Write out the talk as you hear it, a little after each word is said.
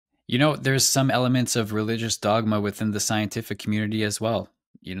There's some elements of religious dogma within the scientific community as well.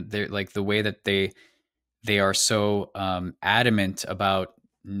 They're like the way that they are so adamant about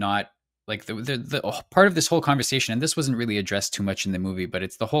not like the part of this whole conversation, and this wasn't really addressed too much in the movie, but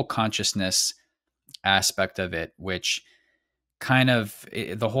it's the whole consciousness aspect of it, which kind of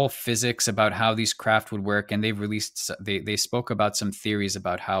the whole physics about how these craft would work. And they spoke about some theories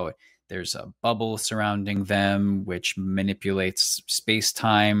about how there's a bubble surrounding them which manipulates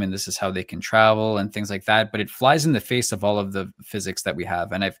space-time, and this is how they can travel and things like that. But it flies in the face of all of the physics that we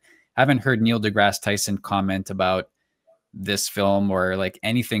have. And I haven't heard Neil deGrasse Tyson comment about this film or like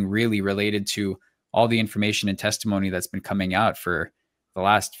anything really related to all the information and testimony that's been coming out for the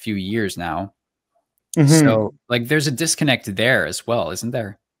last few years now. So like there's a disconnect there as well, isn't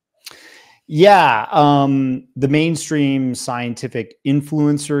there? Yeah. The mainstream scientific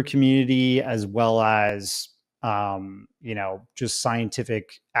influencer community, as well as, just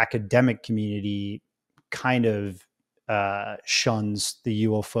scientific academic community kind of shuns the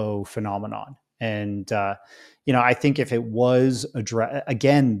UFO phenomenon. And, I think if it was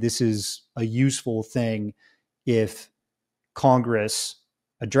again, this is a useful thing if Congress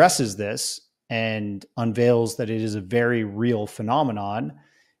addresses this and unveils that it is a very real phenomenon,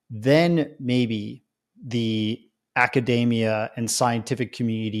 then maybe the academia and scientific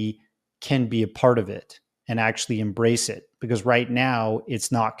community can be a part of it and actually embrace it. Because right now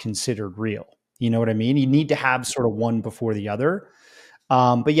it's not considered real. You know what I mean? You need to have sort of one before the other.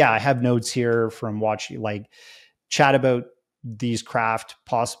 But yeah, I have notes here from watching, like, chat about these craft.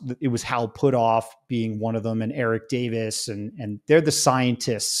 It was Hal Puthoff being one of them, and Eric Davis, and they're the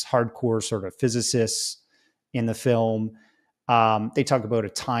scientists, hardcore sort of physicists in the film. They talk about a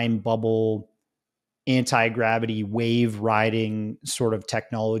time bubble, anti-gravity wave riding sort of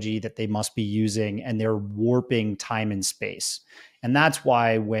technology that they must be using, and they're warping time and space. And that's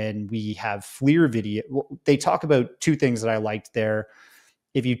why when we have FLIR video, they talk about two things that I liked there.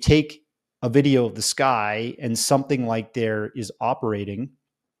 If you take a video of the sky and something like there is operating,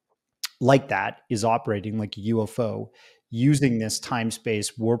 like that is operating like a UFO using this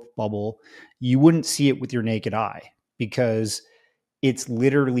time-space warp bubble, you wouldn't see it with your naked eye because it's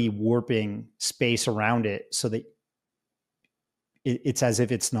literally warping space around it so that it's as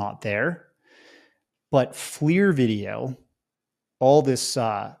if it's not there. But FLIR video, all this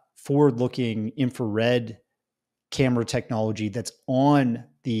forward-looking infrared camera technology that's on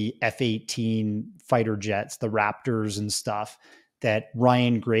the F-18 fighter jets, the Raptors and stuff that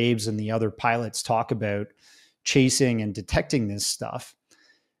Ryan Graves and the other pilots talk about chasing and detecting this stuff,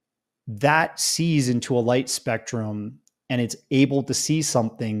 that sees into a light spectrum and it's able to see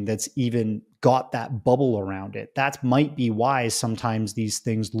something that's even got that bubble around it. That might be why sometimes these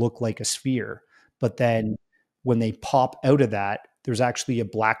things look like a sphere, but then when they pop out of that, there's actually a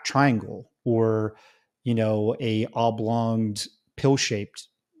black triangle or, a oblonged pill-shaped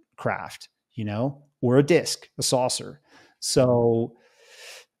craft, or a disc, a saucer. So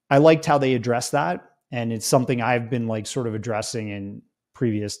I liked how they addressed that. And it's something I've been like sort of addressing in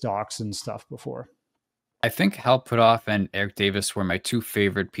previous docs and stuff before. I think Hal Puthoff and Eric Davis were my two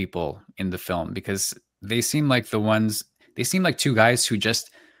favorite people in the film because they seem like two guys who just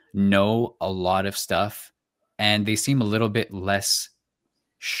know a lot of stuff, and they seem a little bit less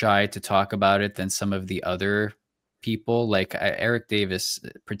shy to talk about it than some of the other people. Like Eric Davis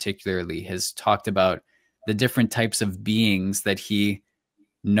particularly has talked about the different types of beings that he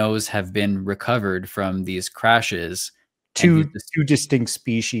knows have been recovered from these crashes. Two distinct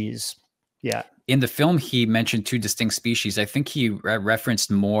species. Yeah. In the film, he mentioned two distinct species. I think he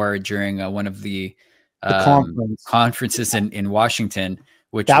referenced more during one of the conferences in Washington,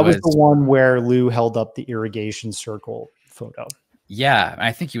 which was the one where Lou held up the irrigation circle photo. Yeah,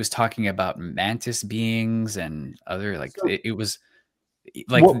 I think he was talking about mantis beings and other it was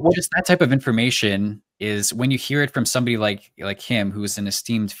like just that type of information is when you hear it from somebody like him, who is an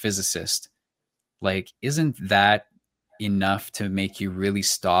esteemed physicist. Like, isn't that enough to make you really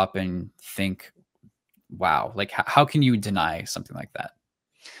stop and think, wow, like how can you deny something like that?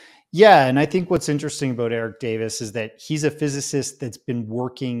 Yeah. And I think what's interesting about Eric Davis is that he's a physicist that's been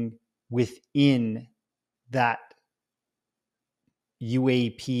working within that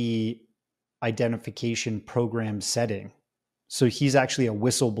UAP identification program setting. So he's actually a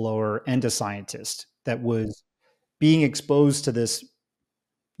whistleblower and a scientist that was being exposed to this,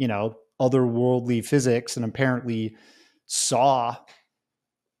 otherworldly physics, and apparently saw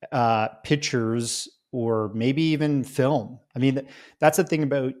pictures or maybe even film. I mean, that's the thing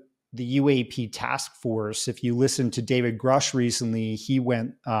about the UAP task force. If you listen to David Grush recently, he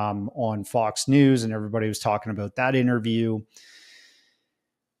went on Fox News and everybody was talking about that interview.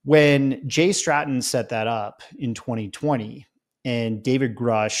 When Jay Stratton set that up in 2020, and David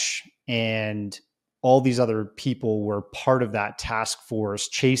Grush and all these other people were part of that task force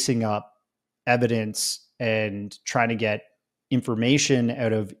chasing up evidence and trying to get information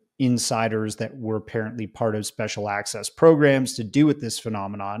out of insiders that were apparently part of special access programs to do with this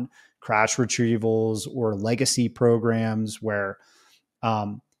phenomenon, crash retrievals or legacy programs where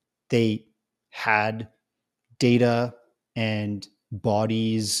they had data and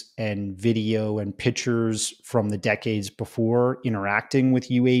bodies and video and pictures from the decades before interacting with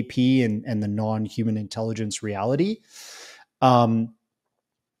UAP and the non-human intelligence reality.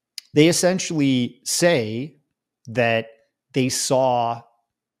 They essentially say that they saw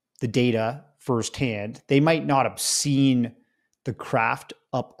the data firsthand. They might not have seen the craft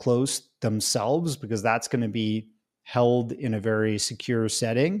up close themselves because that's going to be held in a very secure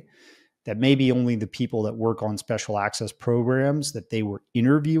setting, that maybe only the people that work on special access programs that they were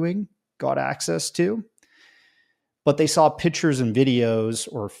interviewing got access to. But they saw pictures and videos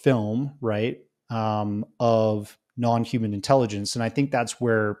or film, right, of non-human intelligence. And I think that's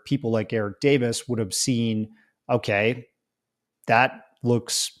where people like Eric Davis would have seen, okay, that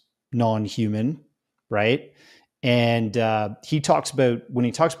looks non-human, right? And he talks about, when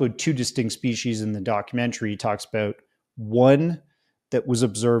he talks about two distinct species in the documentary, he talks about one that was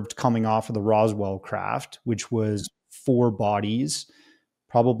observed coming off of the Roswell craft, which was 4 bodies,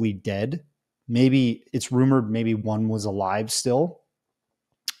 probably dead. Maybe it's rumored maybe one was alive still.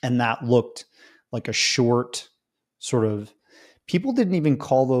 And that looked like a short sort of, people didn't even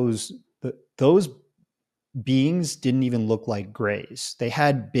call those beings didn't even look like grays. They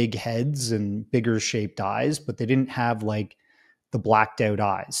had big heads and bigger shaped eyes, but they didn't have like the blacked out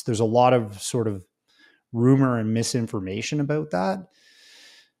eyes. There's a lot of sort of rumor and misinformation about that.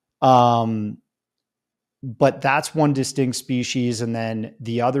 But that's one distinct species. And then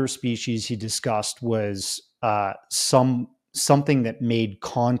the other species he discussed was something that made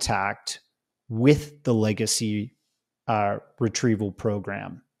contact with the legacy retrieval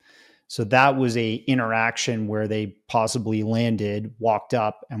program. So that was a interaction where they possibly landed, walked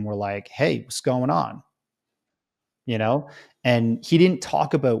up, and were like, "Hey, what's going on?" You know? And he didn't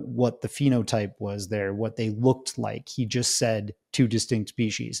talk about what the phenotype was there, what they looked like. He just said 2 distinct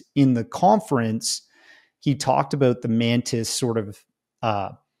species. In the conference, he talked about the Mantis sort of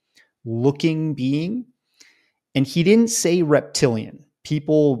looking being, and he didn't say reptilian.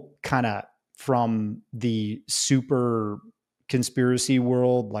 People kind of from the super conspiracy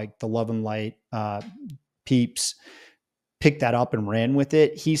world, like the Love and Light peeps, picked that up and ran with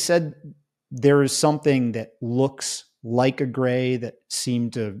it. He said there is something that looks like a gray that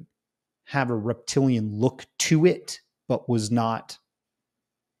seemed to have a reptilian look to it, but was not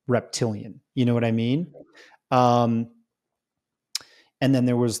reptilian. You know what I mean? And then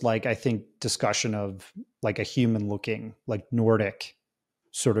there was like, I think, discussion of like a human looking, like Nordic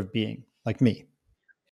sort of being, like me.